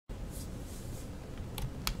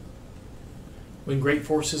When great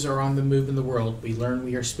forces are on the move in the world, we learn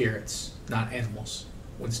we are spirits, not animals.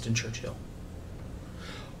 Winston Churchill.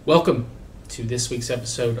 Welcome to this week's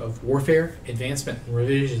episode of Warfare, Advancement, and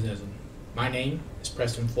Revisionism. My name is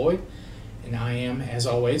Preston Floyd, and I am, as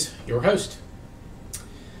always, your host.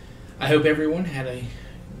 I hope everyone had a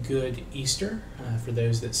good Easter for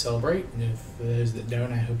those that celebrate, and for those that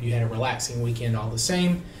don't, I hope you had a relaxing weekend all the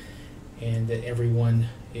same, and that everyone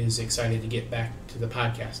is excited to get back to the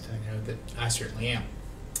podcast. I know that I certainly am.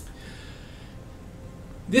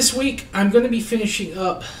 This week, I'm going to be finishing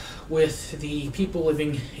up with the people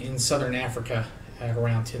living in Southern Africa at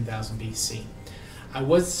around 10,000 BC. I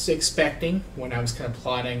was expecting, when I was kind of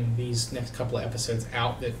plotting these next couple of episodes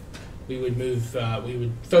out, that we would begin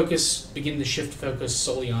to shift focus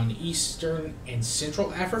solely on Eastern and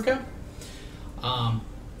Central Africa.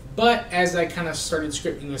 But as I kind of started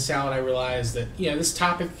scripting this out, I realized that, this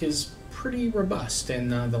topic is pretty robust,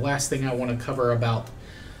 and the last thing I want to cover about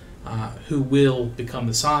who will become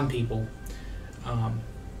the San people,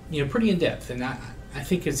 pretty in depth, and I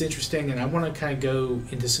think it's interesting, and I want to kind of go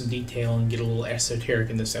into some detail and get a little esoteric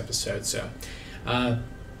in this episode. So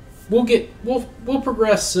we'll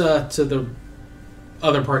progress to the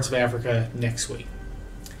other parts of Africa next week.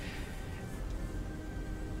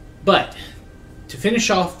 But to finish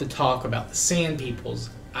off the talk about the Sand peoples,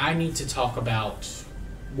 I need to talk about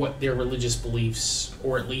what their religious beliefs,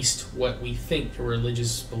 or at least what we think their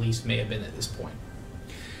religious beliefs may have been at this point.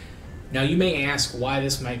 Now, you may ask why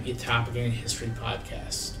this might be a topic in a history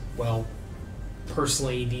podcast. Well,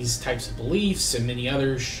 personally, these types of beliefs and many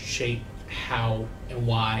others shape how and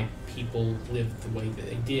why people lived the way that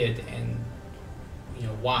they did, and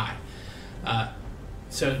why.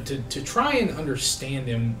 So to try and understand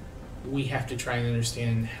them, we have to try and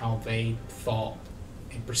understand how they thought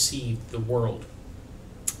and perceived the world.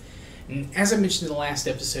 And as I mentioned in the last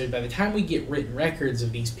episode, by the time we get written records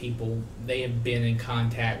of these people, they have been in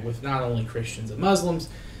contact with not only Christians and Muslims,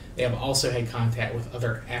 they have also had contact with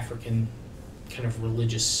other African kind of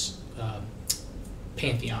religious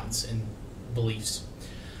pantheons and beliefs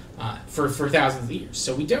for thousands of years.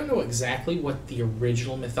 So we don't know exactly what the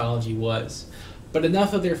original mythology was, but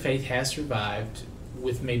enough of their faith has survived,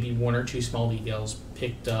 with maybe one or two small details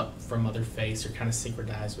picked up from other faiths or kind of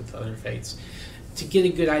synchronized with other faiths, to get a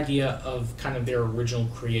good idea of kind of their original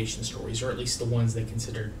creation stories, or at least the ones they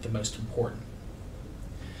considered the most important.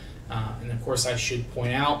 And of course, I should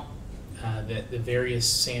point out that the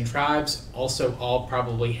various Sand tribes also all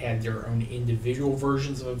probably had their own individual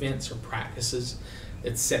versions of events or practices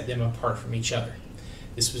that set them apart from each other.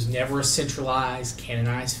 This was never a centralized,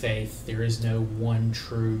 canonized faith. There is no one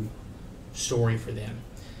true story for them.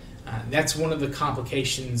 That's one of the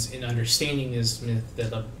complications in understanding this myth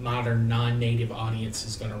that a modern non-native audience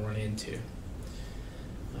is going to run into.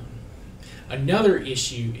 Another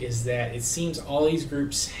issue is that it seems all these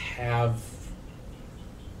groups have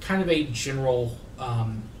kind of a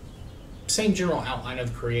same general outline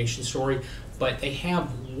of the creation story, but they have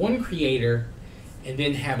one creator and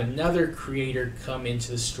then have another creator come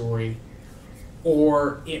into the story.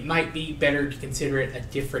 Or it might be better to consider it a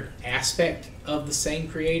different aspect of the same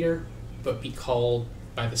creator, but be called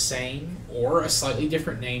by the same or a slightly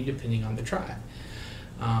different name depending on the tribe.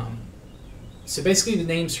 So basically the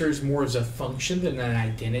name serves more as a function than an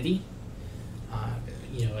identity,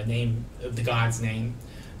 a name of the god's name.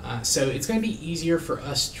 So it's going to be easier for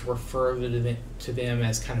us to refer to them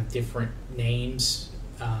as kind of different names,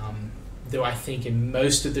 though I think in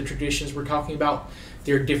most of the traditions we're talking about,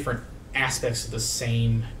 they're different aspects of the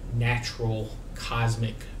same natural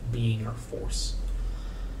cosmic being or force.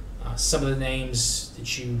 Some of the names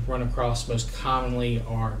that you run across most commonly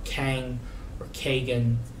are Kang or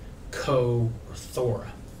Kagan, Ko, or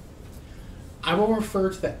Thora. I will refer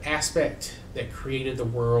to the aspect that created the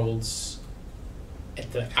worlds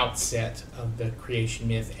at the outset of the creation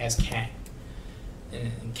myth as Kang.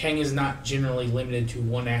 And Kang is not generally limited to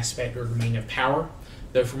one aspect or domain of power,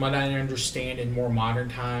 though from what I understand in more modern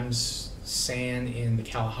times, San in the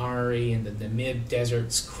Kalahari and the Namib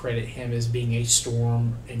deserts credit him as being a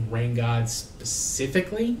storm and rain god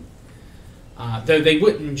specifically, though they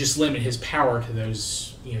wouldn't just limit his power to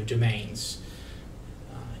those domains.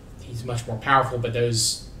 He's much more powerful, but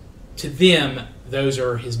those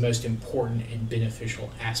are his most important and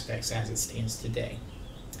beneficial aspects as it stands today.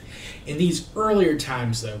 In these earlier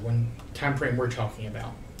times, though, when time frame we're talking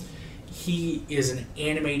about, he is an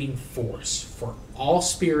animating force for all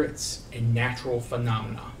spirits and natural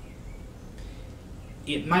phenomena.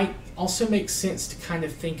 It might also make sense to kind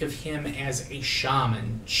of think of him as a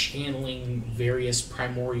shaman channeling various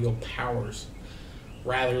primordial powers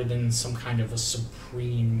rather than some kind of a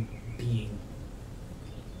supreme being.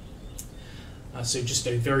 So just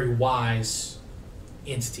a very wise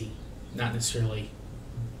entity, not necessarily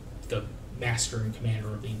the master and commander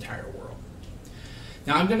of the entire world.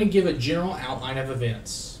 Now I'm going to give a general outline of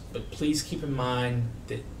events, but please keep in mind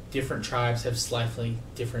that different tribes have slightly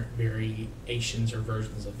different variations or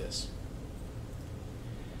versions of this.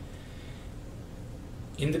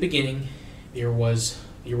 In the beginning, there was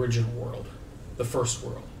the original world, the first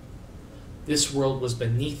world. This world was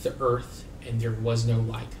beneath the earth, and there was no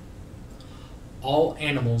light. All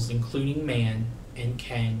animals, including man and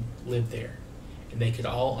Kang, lived there, and they could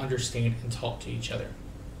all understand and talk to each other.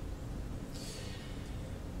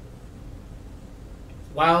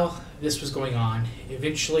 While this was going on,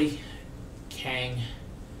 eventually Kang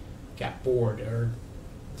got bored or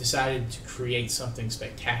decided to create something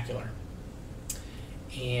spectacular.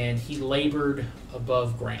 And he labored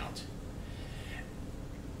above ground.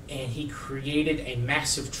 And he created a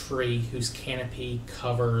massive tree whose canopy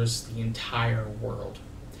covers the entire world.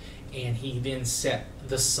 And he then set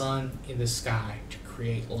the sun in the sky to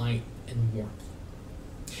create light and warmth.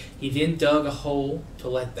 He then dug a hole to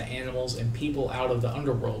let the animals and people out of the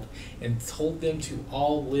underworld and told them to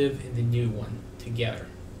all live in the new one together.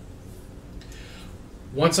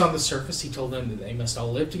 Once on the surface, he told them that they must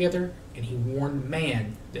all live together, and he warned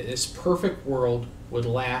man that this perfect world would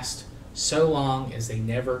last so long as they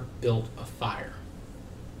never built a fire.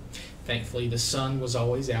 Thankfully, the sun was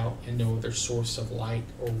always out, and no other source of light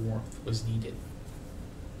or warmth was needed.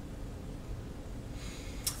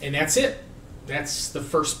 And that's it. That's the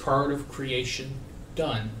first part of creation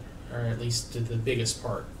done, or at least the biggest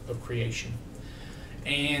part of creation.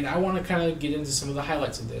 And I want to kind of get into some of the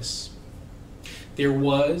highlights of this. There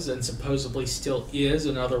was, and supposedly still is,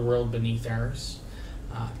 another world beneath ours.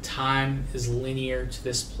 Time is linear to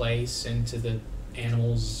this place and to the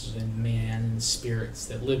animals and man and spirits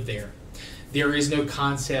that live there. There is no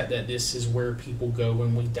concept that this is where people go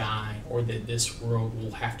when we die, or that this world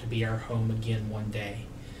will have to be our home again one day.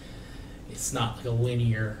 It's not like a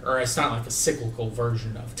linear, or it's not like a cyclical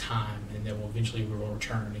version of time, and then eventually we will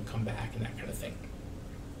return and come back and that kind of thing.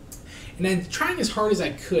 And then, trying as hard as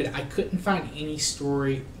I couldn't find any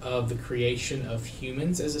story of the creation of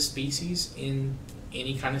humans as a species in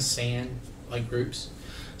any kind of sand-like groups.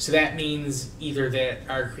 So that means either that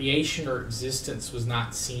our creation or existence was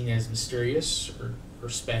not seen as mysterious or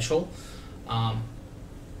special, or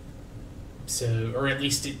at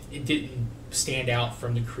least it didn't stand out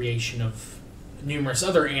from the creation of numerous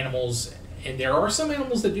other animals. And there are some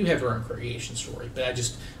animals that do have their own creation story, but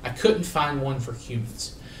I couldn't find one for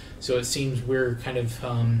humans. So it seems we're kind of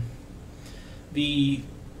the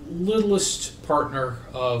littlest partner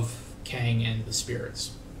of Kang and the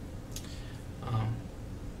spirits.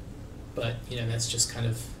 But, that's just kind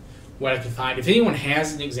of what I can find. If anyone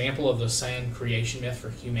has an example of the sand creation myth for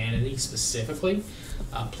humanity specifically,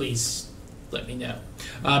 please let me know.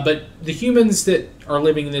 But the humans that are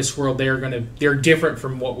living in this world, they're different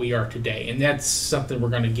from what we are today. And that's something we're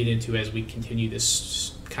going to get into as we continue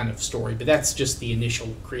this kind of story. But that's just the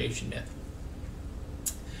initial creation myth.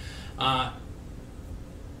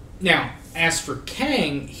 Now, as for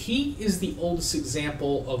Kang, he is the oldest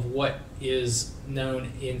example of what is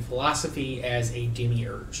known in philosophy as a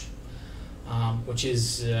demiurge, which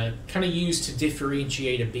is kind of used to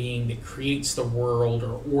differentiate a being that creates the world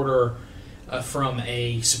or order from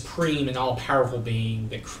a supreme and all-powerful being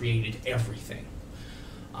that created everything.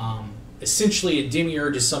 Essentially, a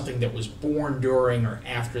demiurge is something that was born during or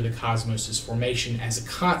after the cosmos' formation as a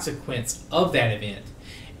consequence of that event,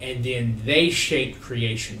 and then they shaped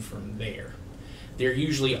creation from there. They're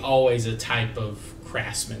usually always a type of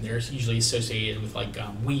craftsman. They're usually associated with like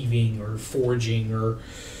weaving or forging or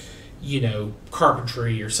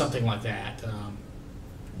carpentry or something like that.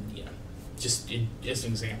 Just as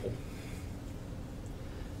an example.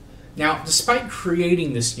 Now, despite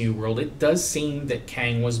creating this new world, it does seem that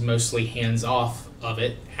Kang was mostly hands-off of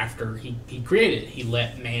it after he created it. He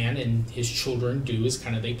let man and his children do as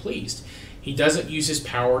kind of they pleased. He doesn't use his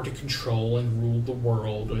power to control and rule the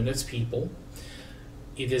world and its people.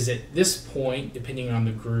 It is at this point, depending on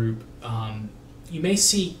the group, you may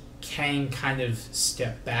see Kang kind of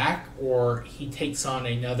step back, or he takes on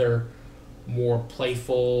another more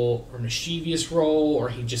playful or mischievous role, or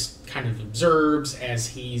he just kind of observes as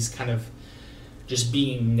he's kind of just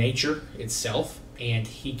being nature itself, and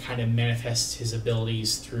he kind of manifests his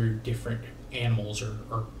abilities through different animals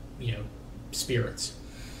or spirits.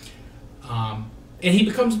 And he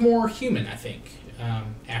becomes more human, I think,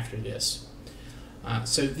 after this.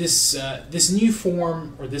 So this new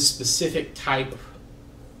form, or this specific type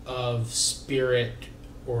of spirit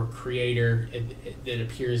or creator that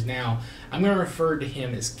appears now, I'm going to refer to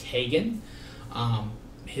him as Kagan.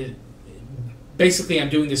 His, basically, I'm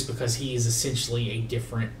doing this because he is essentially a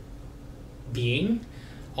different being,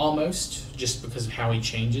 almost, just because of how he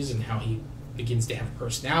changes and how he begins to have a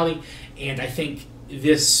personality. And I think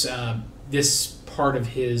this part of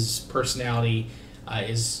his personality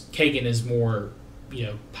is Kagan is more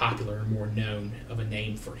popular and more known of a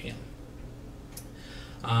name for him.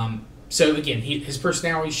 So again, his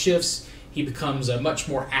personality shifts. He becomes a much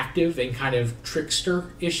more active and kind of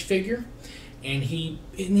trickster-ish figure, and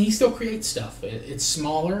he still creates stuff. It's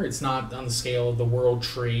smaller. It's not on the scale of the world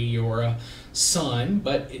tree or a sun,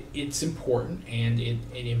 but it's important, and it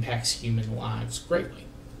impacts human lives greatly.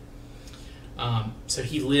 So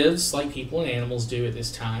he lives like people and animals do at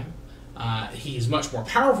this time. He's much more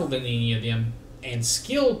powerful than any of them, and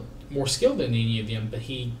more skilled than any of them. But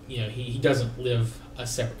he doesn't live a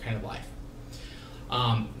separate kind of life.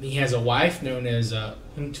 He has a wife known as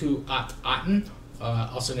Huntu At Aten,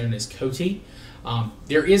 also known as Koti.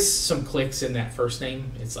 There is some clicks in that first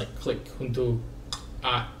name. It's like click Huntu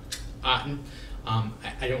At Aten.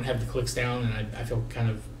 I don't have the clicks down, and I feel kind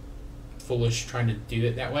of foolish trying to do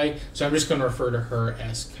it that way. So I'm just going to refer to her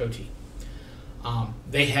as Koti.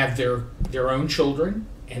 They have their own children,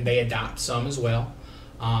 and they adopt some as well.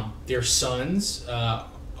 Their sons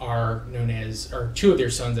are known as, or two of their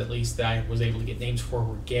sons at least, that I was able to get names for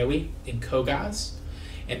were Gewi and Kogaz,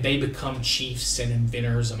 and they become chiefs and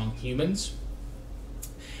inventors among humans.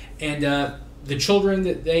 And the children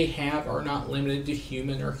that they have are not limited to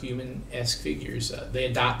human or human-esque figures. They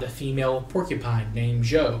adopt a female porcupine named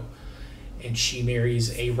Jo, and she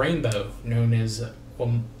marries a rainbow known as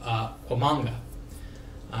Kwamanga.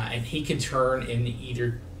 And he can turn into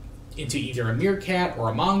either a meerkat or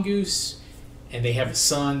a mongoose, and they have a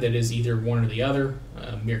son that is either one or the other,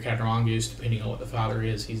 meerkat or mongoose, depending on what the father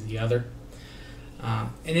is. He's the other. And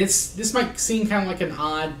this might seem kind of like an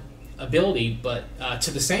odd ability, but to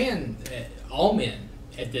the Sand, all men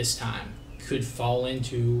at this time could fall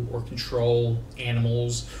into or control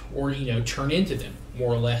animals, or turn into them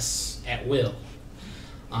more or less at will.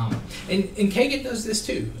 And Kagan does this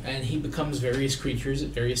too, and he becomes various creatures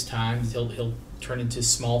at various times. He'll turn into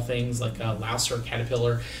small things like a louse or a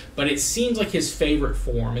caterpillar, but it seems like his favorite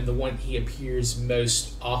form, and the one he appears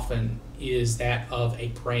most often, is that of a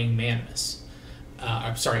praying mantis.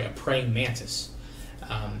 A praying mantis.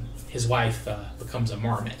 His wife becomes a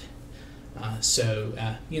marmot. So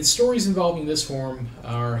stories involving this form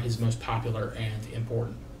are his most popular and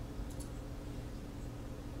important.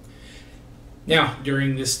 Now,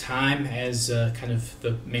 during this time, as kind of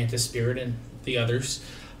the mantis spirit and the others,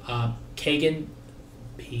 Kagan,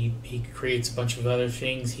 he creates a bunch of other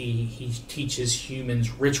things. He teaches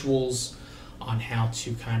humans rituals on how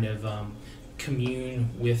to kind of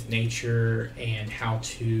commune with nature and how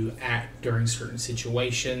to act during certain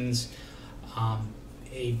situations.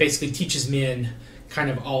 He basically teaches men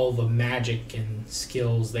kind of all the magic and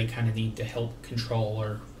skills they kind of need to help control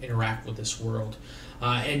or interact with this world.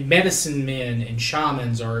 And medicine men and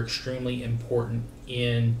shamans are extremely important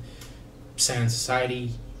in Sand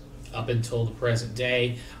society up until the present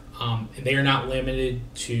day. And they are not limited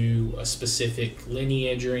to a specific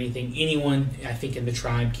lineage or anything. Anyone, I think, in the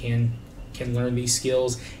tribe can learn these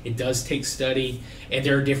skills. It does take study, and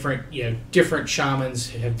there are different shamans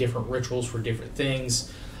who have different rituals for different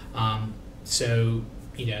things. So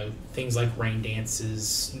things like rain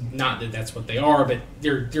dances, not that that's what they are, but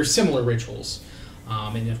they're similar rituals.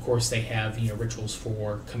 And of course they have rituals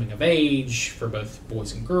for coming of age for both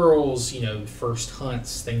boys and girls, first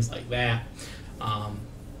hunts, things like that.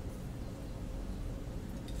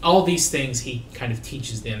 All these things he kind of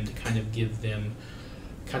teaches them to kind of give them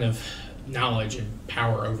kind of knowledge and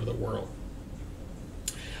power over the world.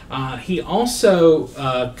 He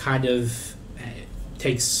also kind of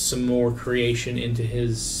takes some more creation into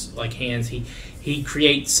his hands. He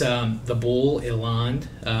creates the bull eland,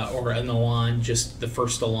 or an eland, just the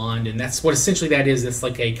first eland, and that's what essentially that is. It's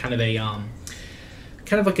like a kind of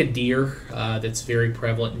like a deer that's very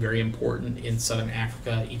prevalent and very important in Southern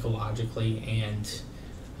Africa ecologically and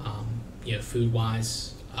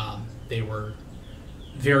food-wise. They were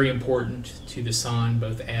very important to the San,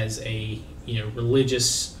 both as a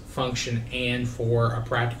religious function and for a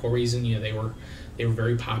practical reason. They were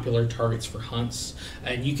very popular targets for hunts,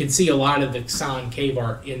 and you can see a lot of the San cave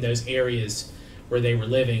art in those areas where they were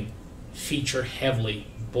living feature heavily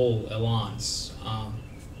bull elands.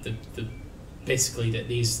 Basically that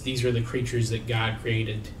these are the creatures that God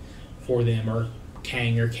created for them, or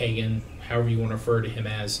Kang or Kagan, however you want to refer to him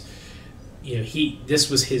as. This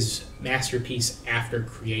was his masterpiece after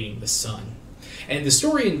creating the sun. And the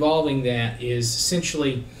story involving that is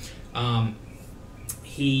essentially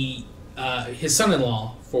he his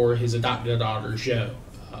son-in-law for his adopted daughter, Jo,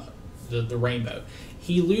 the rainbow.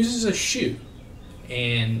 He loses a shoe,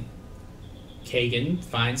 and Kagan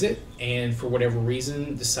finds it, and for whatever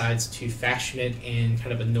reason decides to fashion it and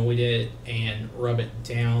kind of anoint it and rub it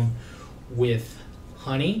down with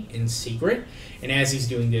honey in secret. And as he's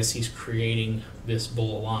doing this, he's creating this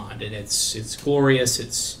bull Eland, and it's glorious.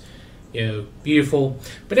 It's beautiful,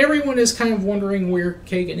 but everyone is kind of wondering where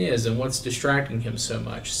Kagan is and what's distracting him so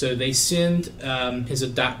much. So they send his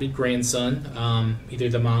adopted grandson, either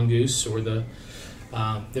the mongoose or the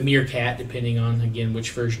meerkat, depending on again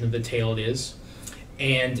which version of the tale it is,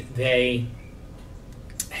 and they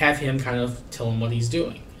have him kind of tell him what he's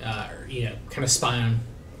doing, kind of spy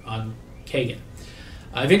on Kagan.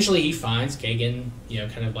 Eventually, he finds Kagan,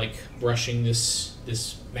 kind of like brushing this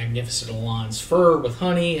magnificent Eland's fur with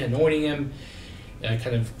honey, anointing him,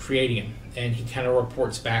 kind of creating him, and he kind of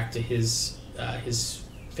reports back to his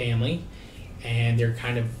family, and they're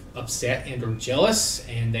kind of upset and or jealous,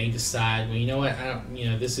 and they decide, well, you know what,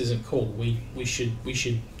 this isn't cool. We should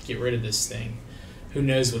get rid of this thing. Who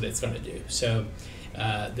knows what it's going to do? So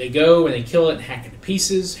they go and they kill it and hack it to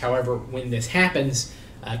pieces. However, when this happens,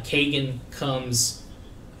 Kagan comes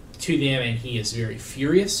to them, and he is very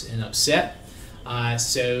furious and upset.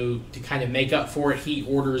 So to kind of make up for it, he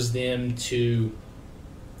orders them to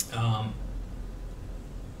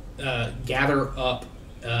gather up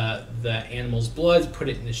the animal's blood, put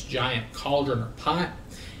it in this giant cauldron or pot,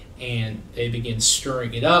 and they begin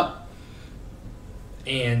stirring it up.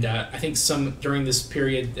 And I think during this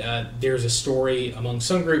period, there's a story among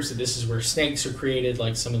some groups that this is where snakes are created,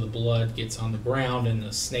 like some of the blood gets on the ground and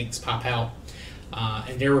the snakes pop out.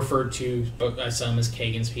 And they're referred to by some as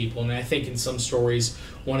Kagan's people. And I think in some stories,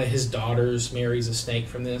 one of his daughters marries a snake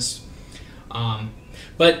from this.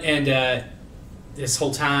 This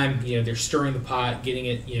whole time, they're stirring the pot, getting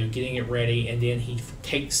it ready, and then he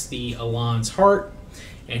takes the Eland's heart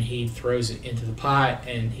and he throws it into the pot,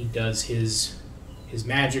 and he does his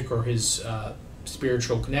magic or his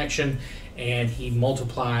spiritual connection, and he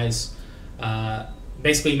multiplies,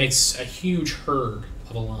 basically makes a huge herd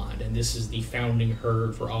of Eland, and this is the founding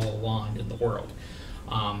herd for all Eland in the world.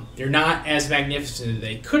 They're not as magnificent as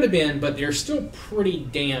they could have been, but they're still pretty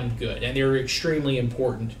damn good, and they're extremely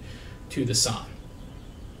important to the sun.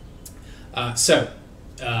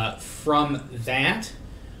 From that,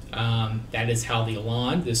 that is how the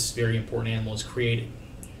Eland, this very important animal, is created.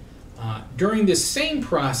 During this same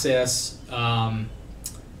process, Kagan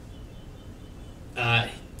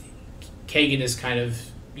is kind of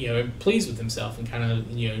pleased with himself and kind of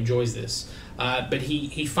enjoys this, but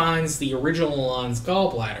he finds the original Eland's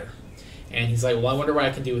gallbladder, and he's like, well, I wonder what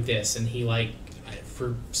I can do with this. And he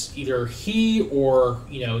for either he or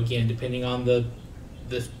again depending on the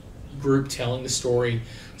group telling the story,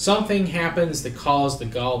 something happens that caused the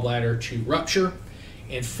gallbladder to rupture,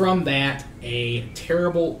 and from that a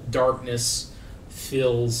terrible darkness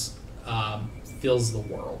fills the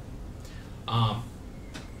world,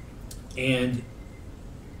 and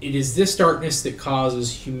it is this darkness that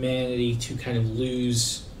causes humanity to kind of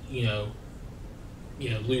lose their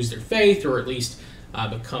faith, or at least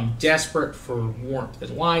become desperate for warmth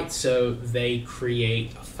and light. So they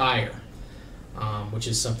create a fire, which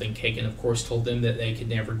is something Kagan, of course, told them that they could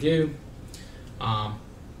never do.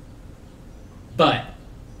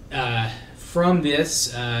 From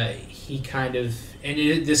this, he kind of,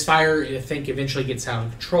 this fire, I think, eventually gets out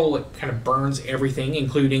of control. It kind of burns everything,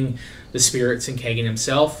 including the spirits and Kagan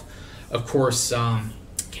himself. Of course,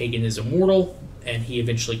 Kagan is immortal, and he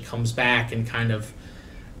eventually comes back and kind of,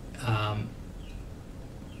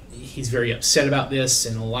 he's very upset about this,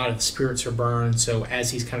 and a lot of the spirits are burned. So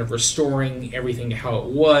as he's kind of restoring everything to how it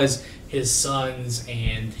was, his sons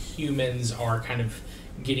and humans are kind of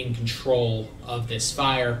getting control of this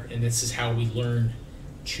fire, and this is how we learn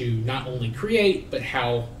to not only create, but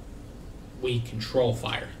how we control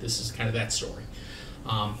fire. This is kind of that story.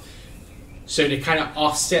 So to kind of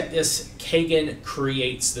offset this, Kagan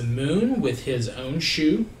creates the moon with his own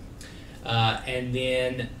shoe, and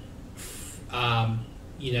then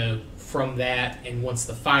from that, and once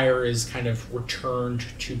the fire is kind of returned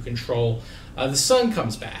to control, the sun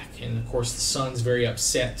comes back, and of course the sun's very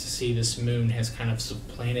upset to see this moon has kind of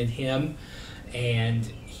supplanted him, and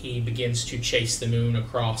he begins to chase the moon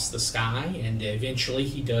across the sky, and eventually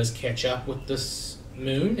he does catch up with this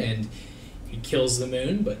moon, and he kills the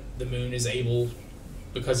moon, but the moon is able,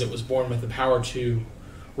 because it was born with the power to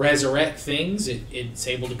resurrect things, it's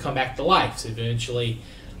able to come back to life. So eventually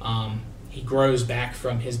he grows back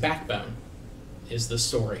from his backbone, is the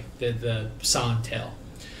story that the San tell.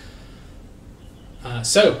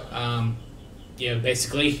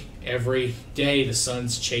 basically every day the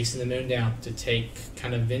sun's chasing the moon down to take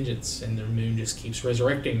kind of vengeance, and the moon just keeps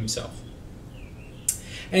resurrecting himself.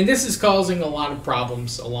 And this is causing a lot of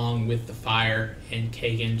problems along with the fire, and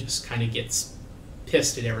Kagan just kind of gets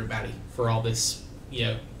pissed at everybody for all this,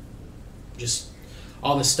 just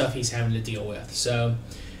all this stuff he's having to deal with. So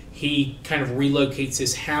he kind of relocates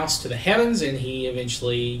his house to the heavens, and he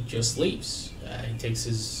eventually just leaves. He takes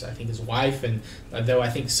his wife, and though I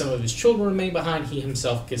think some of his children remain behind, he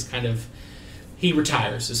himself gets he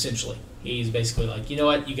retires, essentially. He's basically like, you know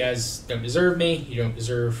what, you guys don't deserve me, you don't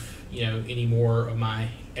deserve, any more of my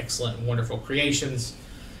excellent and wonderful creations,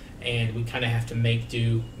 and we kind of have to make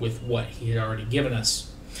do with what he had already given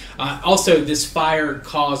us. Also, this fire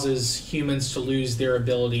causes humans to lose their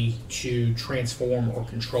ability to transform or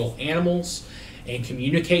control animals and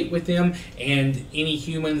communicate with them, and any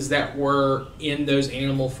humans that were in those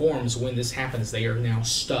animal forms when this happens, they are now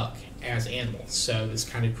stuck as animals. So this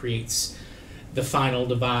kind of creates the final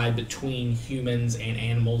divide between humans and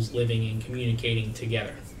animals living and communicating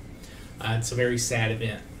together. It's a very sad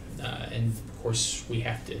event, and of course we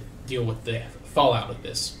have to deal with the fallout of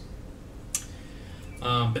this.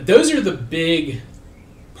 But those are the big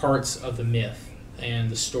parts of the myth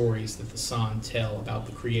and the stories that the San tell about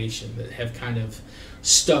the creation that have kind of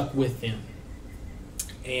stuck with them.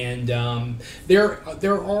 And there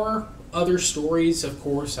are other stories, of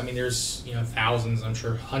course. I mean, there's thousands, I'm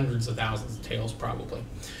sure hundreds of thousands of tales probably.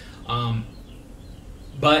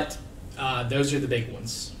 But those are the big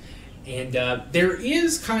ones. And there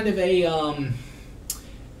is kind of a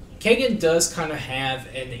Kagan does kind of have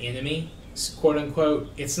an enemy, quote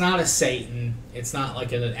unquote. It's not a Satan. It's not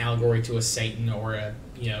like an allegory to a Satan or an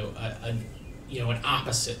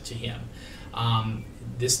opposite to him.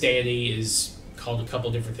 This deity is called a couple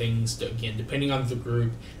different things. Again, depending on the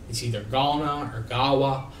group, it's either Galna or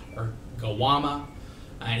Gawa or Gawama,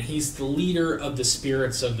 and he's the leader of the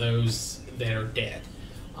spirits of those that are dead.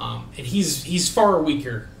 And he's far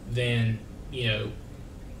weaker than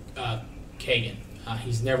Kagan.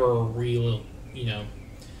 He's never a real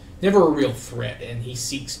threat, and he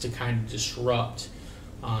seeks to kind of disrupt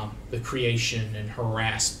the creation and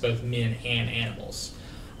harass both men and animals.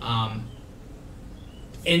 And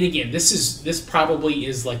again, this probably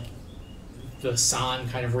is like the San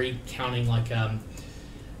kind of recounting like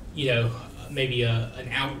maybe an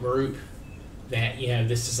out group that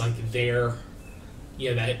this is like their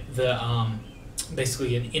that the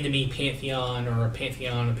basically an enemy pantheon or a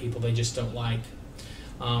pantheon of people they just don't like.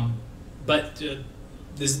 But the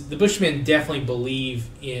Bushmen definitely believe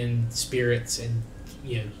in spirits and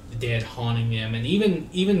the dead haunting them, and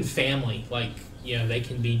even family, like they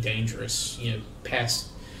can be dangerous. Past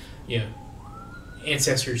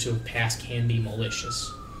ancestors who have passed can be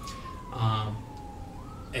malicious,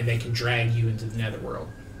 and they can drag you into the netherworld.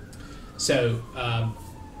 So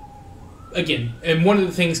again, and one of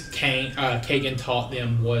the things Kagan taught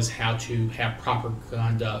them was how to have proper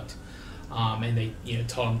conduct. And they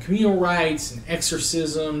taught them communal rites and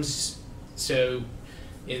exorcisms. So,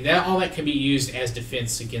 and all that can be used as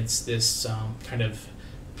defense against this kind of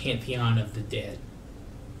pantheon of the dead.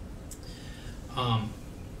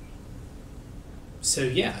 So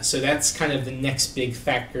that's kind of the next big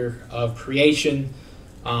factor of creation.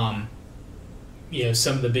 Some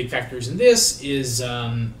of the big factors in this is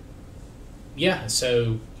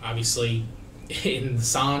so obviously in the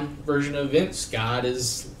San version of events, God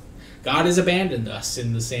has abandoned us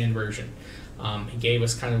in the Sand version. He gave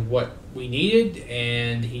us kind of what we needed,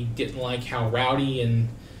 and he didn't like how rowdy and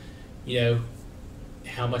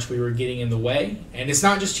how much we were getting in the way. And it's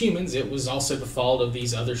not just humans, it was also the fault of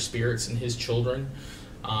these other spirits and his children.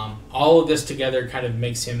 All of this together kind of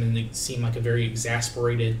makes him seem like a very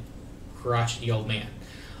exasperated, crotchety old man.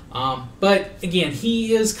 But again,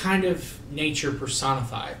 he is kind of nature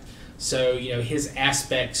personified. So, his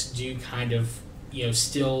aspects do kind of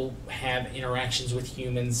still have interactions with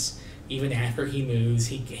humans even after he moves.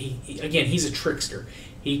 He again, he's a trickster.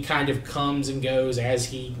 He kind of comes and goes as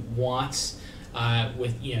he wants.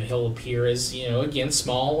 He'll appear as again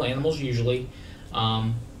small animals usually,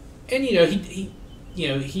 and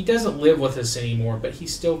he doesn't live with us anymore, but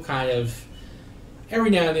he's still kind of every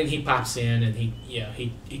now and then he pops in and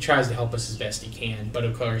he tries to help us as best he can. But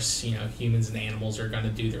of course, humans and animals are going to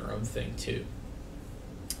do their own thing too.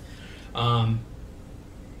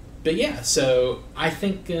 But yeah, so I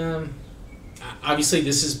think obviously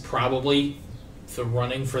this is probably the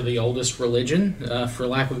running for the oldest religion, for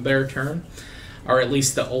lack of a better term, or at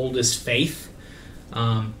least the oldest faith.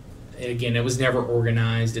 Again, it was never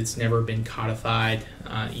organized. It's never been codified.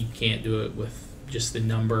 You can't do it with just the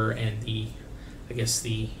number and the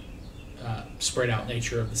spread out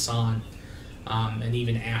nature of the San, and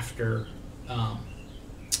even after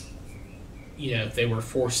they were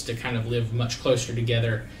forced to kind of live much closer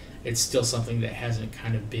together, it's still something that hasn't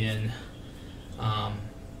kind of been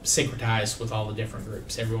syncretized with all the different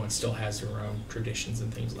groups. Everyone still has their own traditions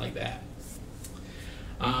and things like that.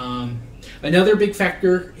 Another big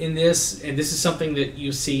factor in this, and this is something that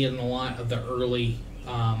you see in a lot of the early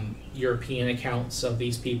European accounts of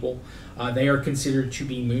these people, they are considered to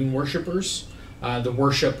be moon worshippers. The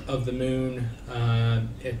worship of the moon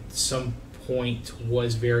at some point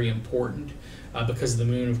was very important because the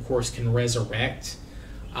moon, of course, can resurrect.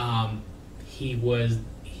 He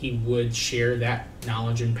would share that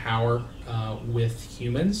knowledge and power with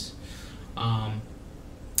humans,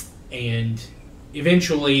 and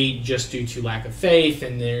eventually, just due to lack of faith,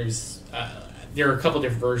 and there are a couple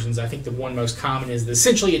different versions. I think the one most common is that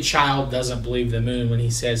essentially a child doesn't believe the moon when he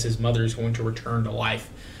says his mother is going to return to life,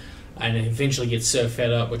 and eventually gets so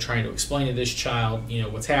fed up with trying to explain to this child,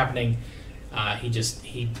 what's happening.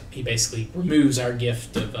 He basically removes our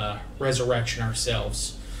gift of resurrection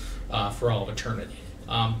ourselves for all of eternity.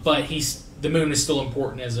 But the moon is still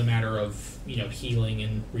important as a matter of healing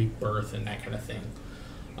and rebirth and that kind of thing.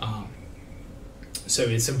 So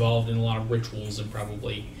it's involved in a lot of rituals and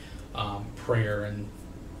probably prayer and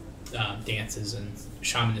dances and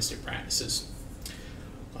shamanistic practices.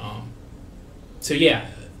 So yeah,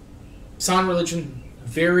 San religion,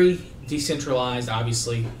 very decentralized,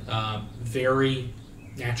 obviously, very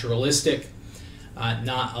naturalistic,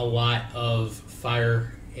 not a lot of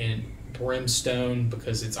fire and brimstone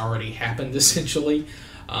because it's already happened essentially.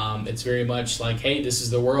 It's very much like, hey, this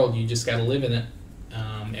is the world, you just got to live in it.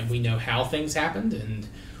 And we know how things happened and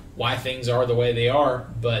why things are the way they are,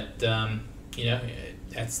 but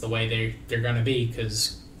that's the way they're going to be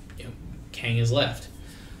because Kang is left.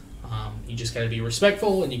 You just got to be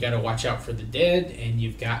respectful, and you got to watch out for the dead, and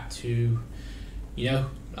you've got to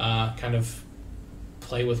kind of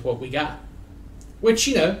play with what we got, which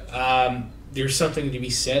there's something to be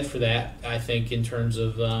said for that. I think in terms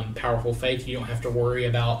of powerful faith, you don't have to worry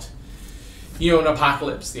about an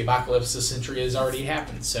apocalypse. The apocalypse essentially has already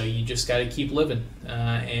happened, so you just got to keep living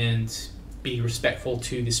and be respectful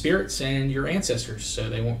to the spirits and your ancestors, so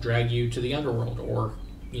they won't drag you to the underworld or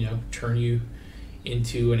turn you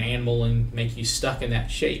into an animal and make you stuck in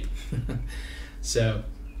that shape. So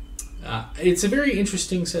it's a very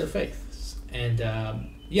interesting set of faiths, and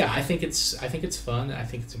I think it's fun. I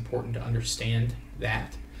think it's important to understand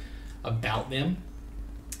that about them.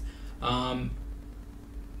 And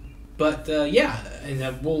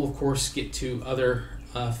we'll of course get to other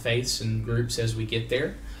faiths and groups as we get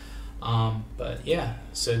there.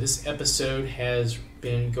 So this episode has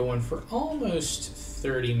been going for almost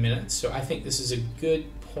 30 minutes, so I think this is a good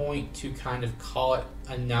point to kind of call it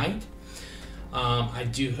a night. I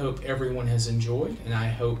do hope everyone has enjoyed, and I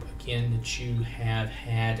hope again that you have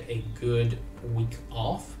had a good week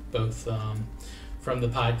off, both from the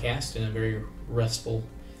podcast and a very restful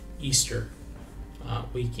Easter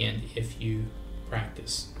weekend if you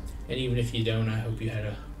practice. And even if you don't, I hope you had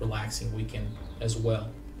a relaxing weekend as well.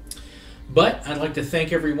 But I'd like to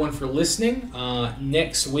thank everyone for listening.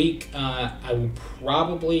 Next week, I will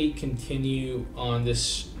probably continue on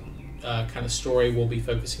this kind of story. We'll be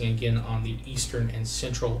focusing again on the Eastern and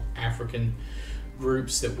Central African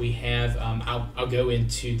groups that we have. I'll go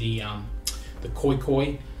into the Khoi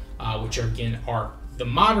Khoi, which are the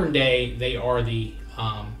modern day. They are the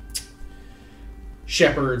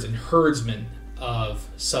shepherds and herdsmen of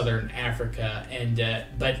Southern Africa, and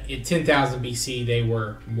but in 10,000 BC they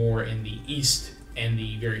were more in the east and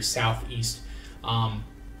the very southeast,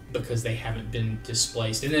 because they haven't been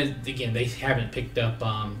displaced, and then again they haven't picked up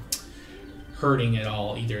herding at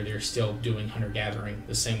all either. They're still doing hunter-gathering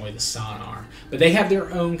the same way the San are, but they have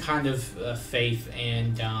their own kind of faith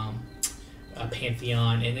and a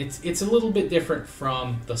pantheon, and it's a little bit different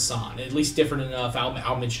from the San, at least different enough.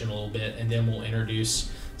 I'll mention a little bit, and then we'll introduce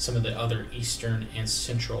some of the other Eastern and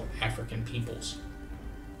Central African peoples.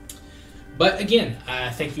 But again,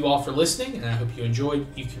 thank you all for listening, and I hope you enjoyed.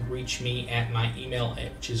 You can reach me at my email,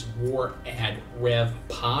 which is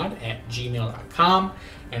waradrevpod@gmail.com,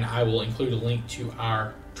 and I will include a link to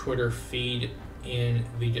our Twitter feed in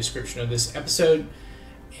the description of this episode.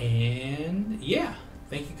 And yeah,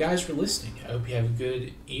 thank you guys for listening. I hope you have a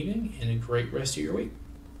good evening and a great rest of your week.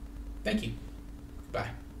 Thank you. Bye.